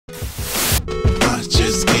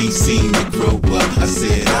just can't seem to grow up. I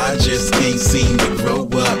said I just can't seem to grow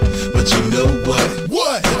up. But you know what?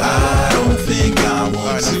 What? I don't think I want to.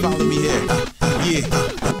 All right, now follow me here. Yeah.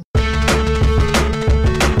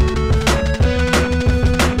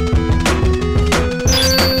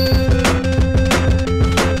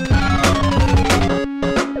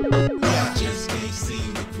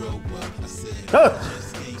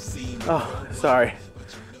 Oh, sorry.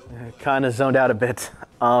 Kind of zoned out a bit.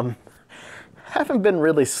 Haven't been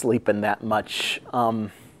really sleeping that much. I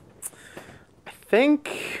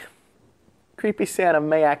think Creepy Santa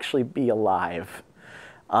may actually be alive.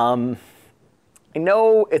 I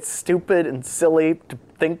know it's stupid and silly to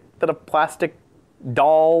think that a plastic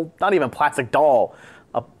doll, not even plastic doll,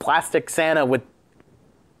 a plastic Santa with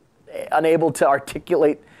unable to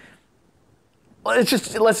articulate. Let's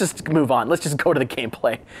just move on. Let's just go to the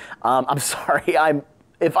gameplay. I'm sorry.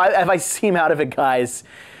 If I seem out of it, guys,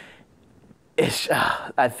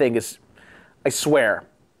 that thing is. I swear.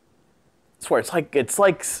 It's like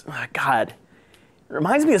God. It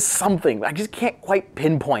reminds me of something. I just can't quite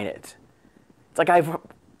pinpoint it. It's like I've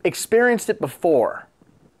experienced it before,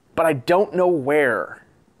 but I don't know where.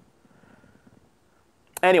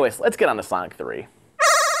 Anyways, let's get on to Sonic 3.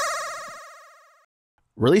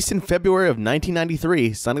 Released in February of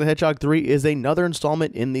 1993, Sonic the Hedgehog 3 is another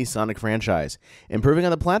installment in the Sonic franchise. Improving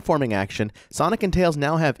on the platforming action, Sonic and Tails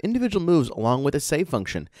now have individual moves along with a save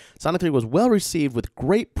function. Sonic 3 was well received with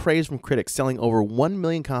great praise from critics, selling over 1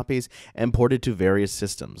 million copies and ported to various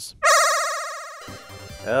systems.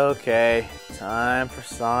 Okay, time for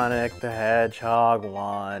Sonic the Hedgehog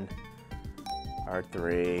 1 or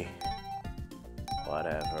 3,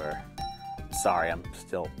 whatever. Sorry, I'm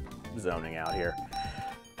still zoning out here.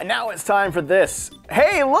 And now it's time for this.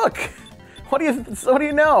 Hey, look! What do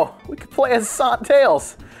you know? We could play as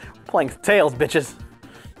Tails. We're playing Tails, bitches.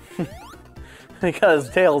 Because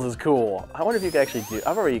Tails is cool. I wonder if you could actually do.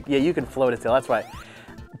 Yeah, you can float as Tails. That's right.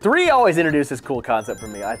 3 always introduced this cool concept for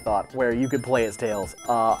me, I thought, where you could play as Tails.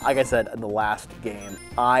 Like I said in the last game,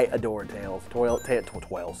 I adore Tails.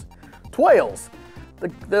 Twiles.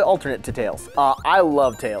 The alternate to Tails. I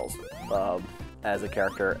love Tails. As a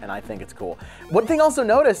character, and I think it's cool. One thing also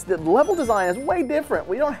notice, the level design is way different.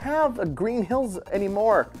 We don't have a green hills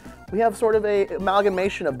anymore. We have sort of a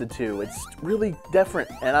amalgamation of the two. It's really different,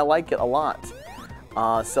 and I like it a lot.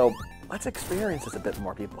 So let's experience this a bit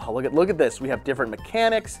more, people. Oh, look at this. We have different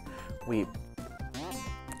mechanics.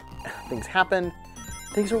 Things happen.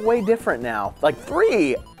 Things are way different now. Like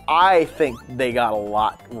 3, I think they got a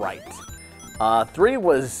lot right. 3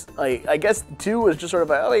 was, I guess 2 was just sort of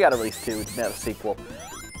like, oh, we gotta release 2, it's not a sequel.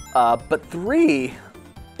 But 3,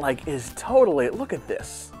 like, is totally, look at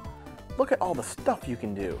this. Look at all the stuff you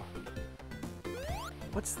can do.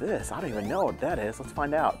 What's this? I don't even know what that is. Let's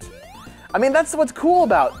find out. I mean, that's what's cool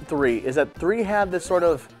about 3, is that 3 had this sort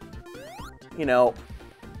of, you know,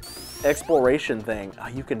 exploration thing.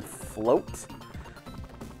 You can float.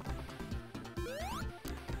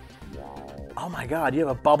 Oh my God, you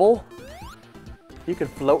have a bubble? You can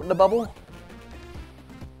float in the bubble?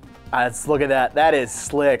 Let's look at that. That is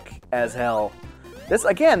slick as hell.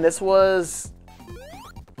 This was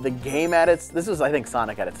the game at its... This was, I think,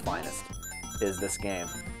 Sonic at its finest, is this game.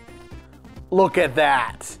 Look at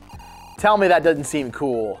that. Tell me that doesn't seem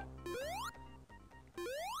cool.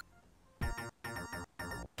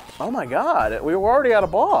 Oh my God, we were already at a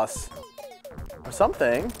boss. Or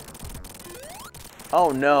something.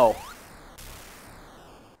 Oh no.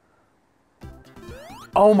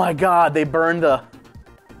 Oh my God, they burned the...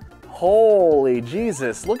 Holy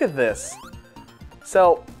Jesus, look at this.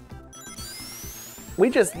 So, we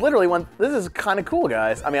just literally went... This is kind of cool,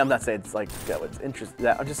 guys. I mean, I'm not saying it's like, it's interesting.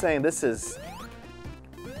 I'm just saying this is...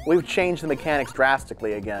 We've changed the mechanics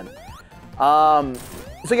drastically again. So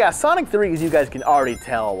yeah, Sonic 3, as you guys can already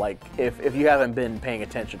tell, like, if you haven't been paying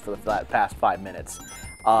attention for the past 5 minutes,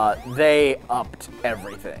 they upped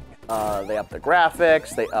everything. They upped the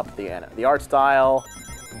graphics, they upped the art style,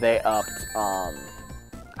 they upped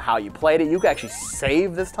how you played it. You could actually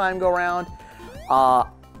save this time go around.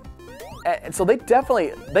 And so they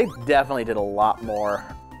definitely did a lot more.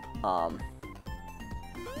 Let's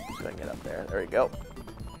go and get up there. There we go.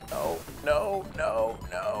 No, no, no,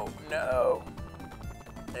 no, no.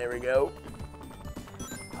 There we go.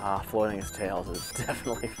 Floating his tails is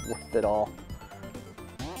definitely worth it all.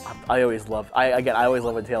 I always love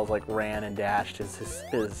when Tails like ran and dashed. His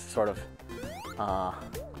sort of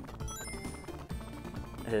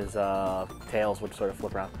his tails would sort of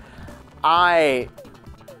flip around. I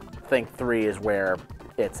think 3 is where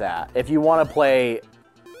it's at. If you want to play,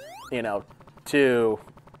 you know, 2,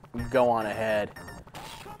 go on ahead.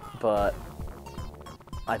 But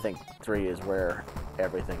I think 3 is where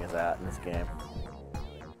everything is at in this game.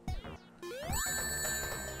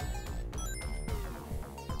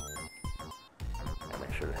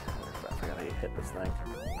 Make sure I forgot how you hit this thing.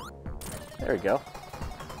 There we go.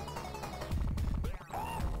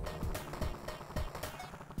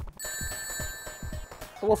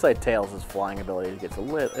 We'll say Tails' flying ability gets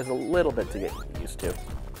is a little bit to get used to.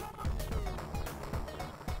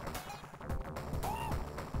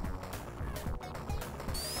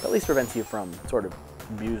 At least prevents you from sort of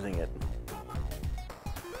abusing it.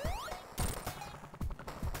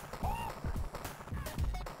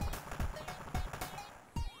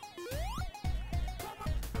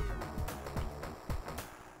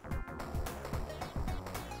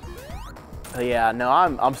 Yeah, no,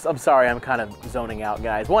 I'm sorry, I'm kind of zoning out,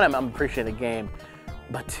 guys. One, I'm appreciating the game,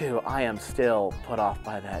 but two, I am still put off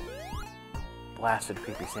by that blasted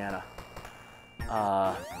creepy Santa.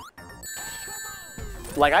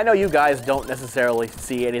 Like, I know you guys don't necessarily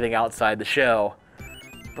see anything outside the show,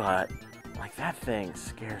 but like that thing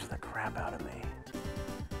scares the crap out of me.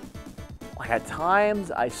 Like at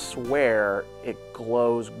times, I swear it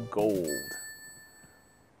glows gold.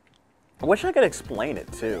 I wish I could explain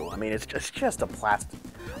it too. I mean, it's just a plastic.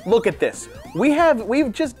 Look at this.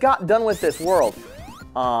 We've just got done with this world.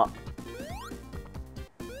 Where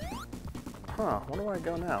do I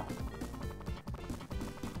go now?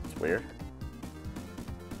 It's weird.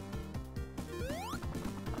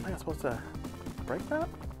 I think I'm supposed to break that?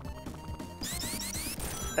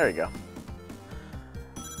 There you go.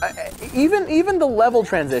 Even the level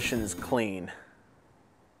transition's clean.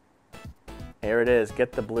 Here it is.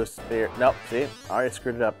 Get the blue sphere. Nope. See, I already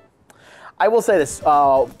screwed it up. I will say this: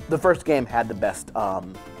 the first game had the best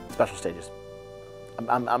special stages.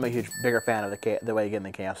 I'm a bigger fan of the way you get in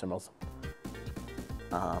the chaos symbols.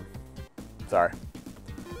 Sorry,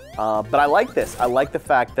 but I like this. I like the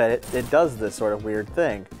fact that it does this sort of weird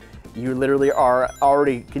thing. You literally are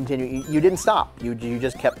already continuing. You didn't stop. You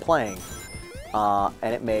just kept playing,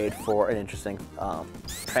 and it made for an interesting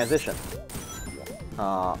transition.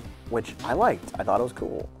 Which I liked. I thought it was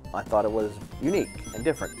cool. I thought it was unique and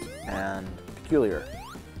different and peculiar.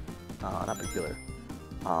 Not peculiar.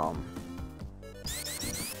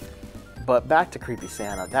 But back to Creepy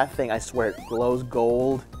Santa. That thing, I swear, it glows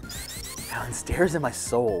gold and stares in my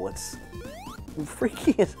soul. It's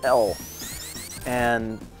freaky as hell.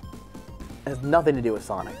 And it has nothing to do with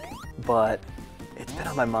Sonic. But it's been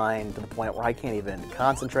on my mind to the point where I can't even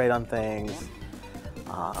concentrate on things.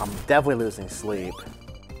 I'm definitely losing sleep.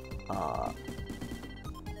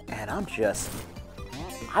 And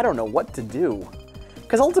I don't know what to do.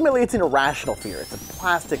 Because ultimately it's an irrational fear. It's a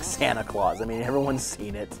plastic Santa Claus. I mean, everyone's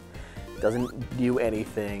seen it. Doesn't do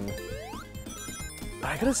anything.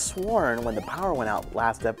 But I could have sworn when the power went out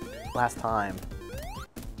last time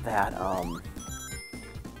that, I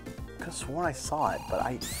could have sworn I saw it, but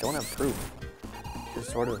I don't have proof. It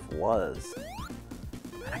just sort of was.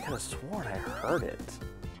 And I could have sworn I heard it.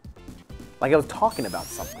 Like I was talking about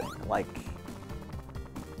something, like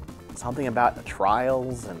something about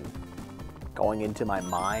trials and going into my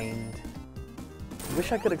mind. I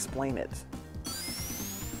wish I could explain it.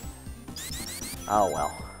 Oh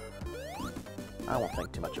well. I won't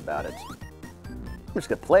think too much about it. I'm just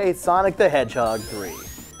gonna play Sonic the Hedgehog 3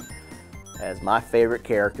 as my favorite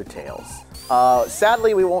character, Tails.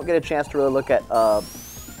 Sadly, we won't get a chance to really look at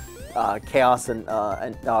Chaos and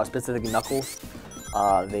specifically Knuckles.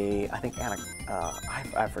 I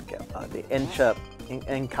forget the Incha.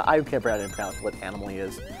 I can't pronounce what animal he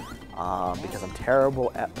is because I'm terrible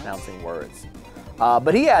at pronouncing words.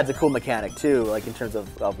 But he adds a cool mechanic too, like in terms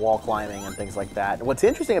of wall climbing and things like that. And what's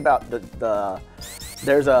interesting about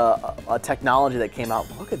there's a technology that came out.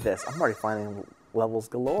 Look at this! I'm already finding levels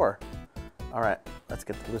galore. All right, let's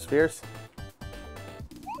get the blue spheres.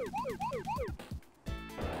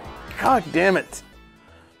 God damn it!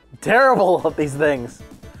 Terrible at these things.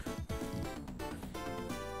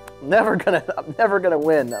 I'm never gonna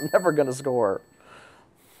win. I'm never gonna score.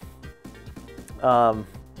 But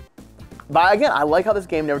again, I like how this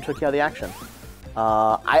game never took you out of the action.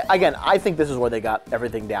 I think this is where they got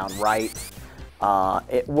everything down right.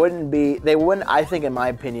 They wouldn't, I think, in my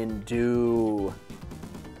opinion, do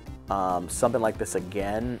something like this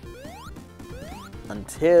again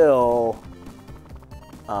until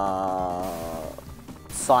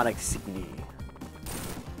Sonic CD,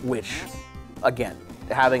 which, again,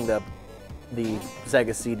 having the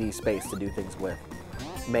Sega CD space to do things with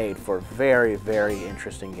made for a very, very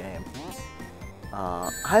interesting game.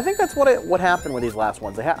 I think that's what happened with these last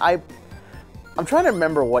ones. I'm trying to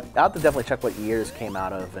remember I'll have to definitely check what years came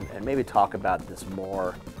out of and maybe talk about this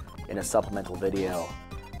more in a supplemental video.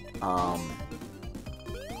 But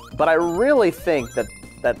I really think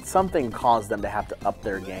that something caused them to have to up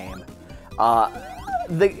their game.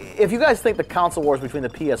 If you guys think the console wars between the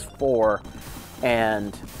PS4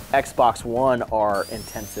 and Xbox One are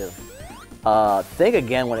intensive, think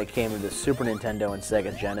again when it came to the Super Nintendo and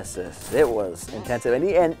Sega Genesis. It was intensive.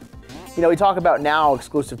 And you know, we talk about now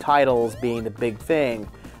exclusive titles being the big thing.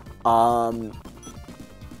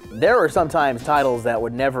 There are sometimes titles that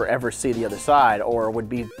would never ever see the other side or would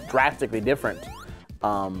be drastically different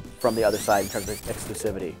from the other side in terms of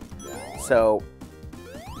exclusivity. So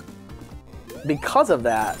because of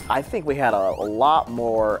that, I think we had a lot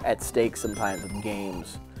more at stake sometimes with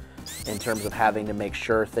games in terms of having to make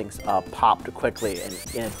sure things popped quickly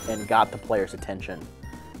and got the player's attention.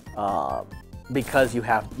 Because you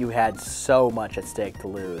had so much at stake to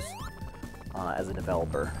lose as a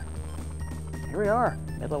developer. Here we are,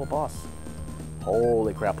 mid-level boss.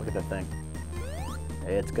 Holy crap, look at that thing.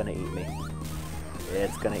 It's gonna eat me.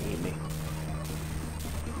 It's gonna eat me.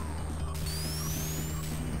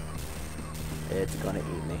 It's gonna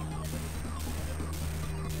eat me.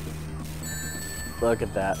 Look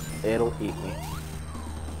at that, it'll eat me.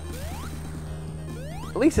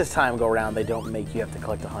 At least this time go around, they don't make you have to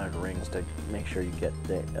collect 100 rings to make sure you get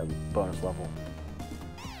the bonus level.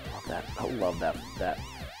 Love that. I love that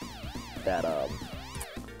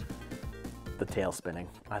the tail spinning.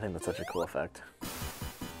 I think that's such a cool effect.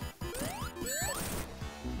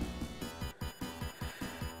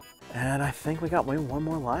 And I think we got one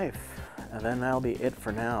more life, and then that'll be it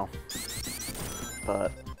for now.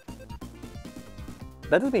 But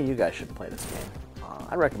that doesn't mean you guys shouldn't play this game.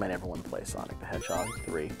 I recommend everyone play Sonic the Hedgehog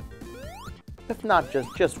 3. If not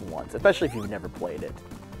just once, especially if you've never played it.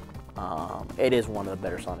 It is one of the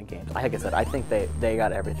better Sonic games. Like I said, I think they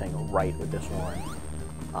got everything right with this one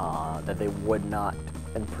that they would not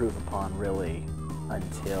improve upon really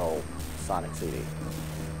until Sonic CD.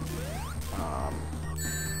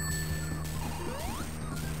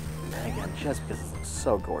 And again, just because it's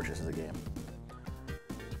so gorgeous as a game.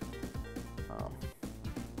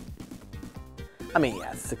 I mean,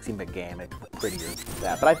 yeah, it's a 16-bit game, it's prettier than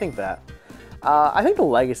that, but I think the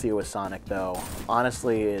legacy with Sonic, though,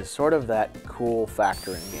 honestly, is sort of that cool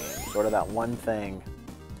factor in games. Sort of that one thing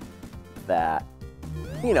that,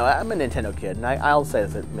 you know, I'm a Nintendo kid, and I'll say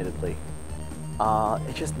this admittedly.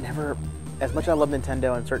 It just never, as much as I love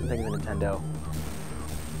Nintendo and certain things in Nintendo,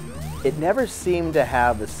 it never seemed to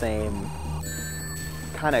have the same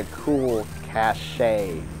kind of cool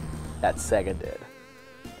cachet that Sega did.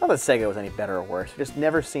 Not that Sega was any better or worse, it just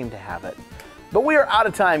never seemed to have it. But we are out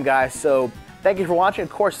of time, guys, so thank you for watching. Of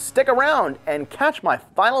course, stick around and catch my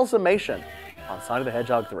final summation on Sonic the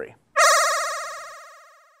Hedgehog 3.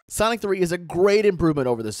 Sonic 3 is a great improvement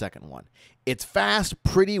over the second one. It's fast,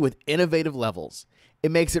 pretty, with innovative levels. It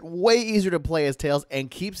makes it way easier to play as Tails and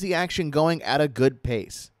keeps the action going at a good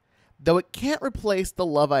pace. Though it can't replace the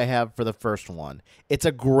love I have for the first one, it's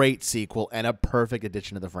a great sequel and a perfect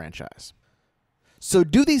addition to the franchise. So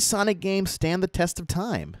do these Sonic games stand the test of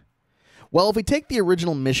time? Well, if we take the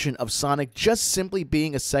original mission of Sonic just simply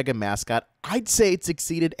being a Sega mascot, I'd say it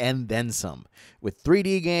succeeded and then some. With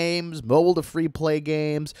 3D games, mobile to free play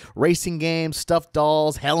games, racing games, stuffed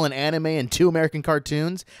dolls, hell and anime, and 2 American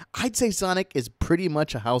cartoons, I'd say Sonic is pretty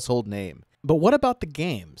much a household name. But what about the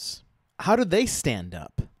games? How do they stand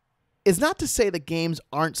up? It's not to say the games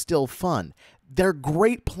aren't still fun. They're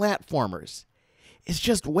great platformers. It's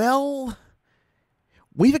just, well,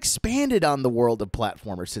 we've expanded on the world of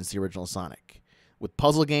platformers since the original Sonic. With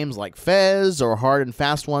puzzle games like Fez or hard and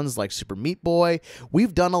fast ones like Super Meat Boy,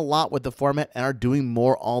 we've done a lot with the format and are doing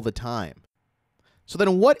more all the time. So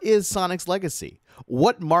then what is Sonic's legacy?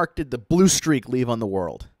 What mark did the blue streak leave on the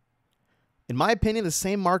world? In my opinion, the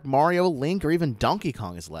same mark Mario, Link, or even Donkey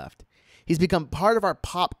Kong has left. He's become part of our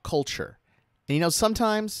pop culture. And you know,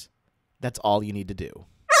 sometimes that's all you need to do.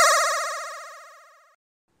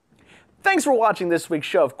 Thanks for watching this week's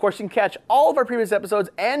show. Of course, you can catch all of our previous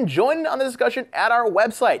episodes and join in on the discussion at our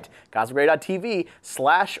website,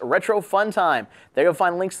 CosmicRadio.TV/RetroFunTime. There you'll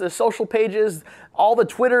find links to the social pages, all the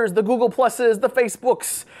Twitters, the Google Pluses, the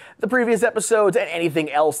Facebooks, the previous episodes, and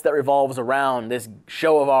anything else that revolves around this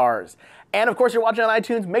show of ours. And of course, you're watching on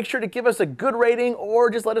iTunes, make sure to give us a good rating or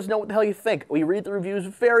just let us know what the hell you think. We read the reviews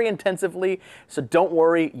very intensively, so don't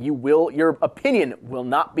worry, your opinion will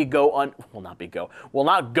not go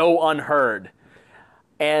unheard.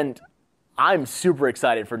 And I'm super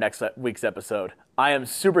excited for next week's episode. I am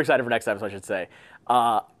super excited for next episode, I should say,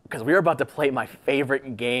 because we're about to play my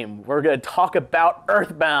favorite game. We're going to talk about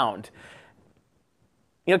Earthbound.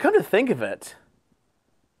 You know, come to think of it,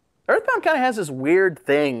 Earthbound kind of has this weird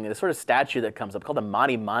thing, this sort of statue that comes up called the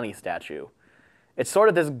Mani Mani statue. It's sort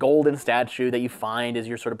of this golden statue that you find as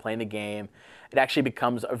you're sort of playing the game. It actually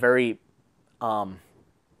becomes a very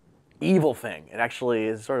evil thing. It actually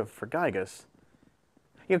is sort of for Gygus.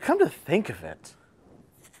 You know, come to think of it,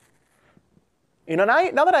 you know,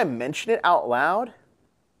 now that I mention it out loud,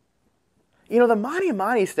 you know, the Mani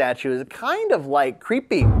Mani statue is kind of like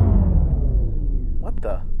creepy. What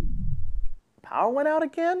the? Power went out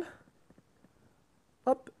again?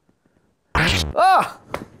 What? Ah!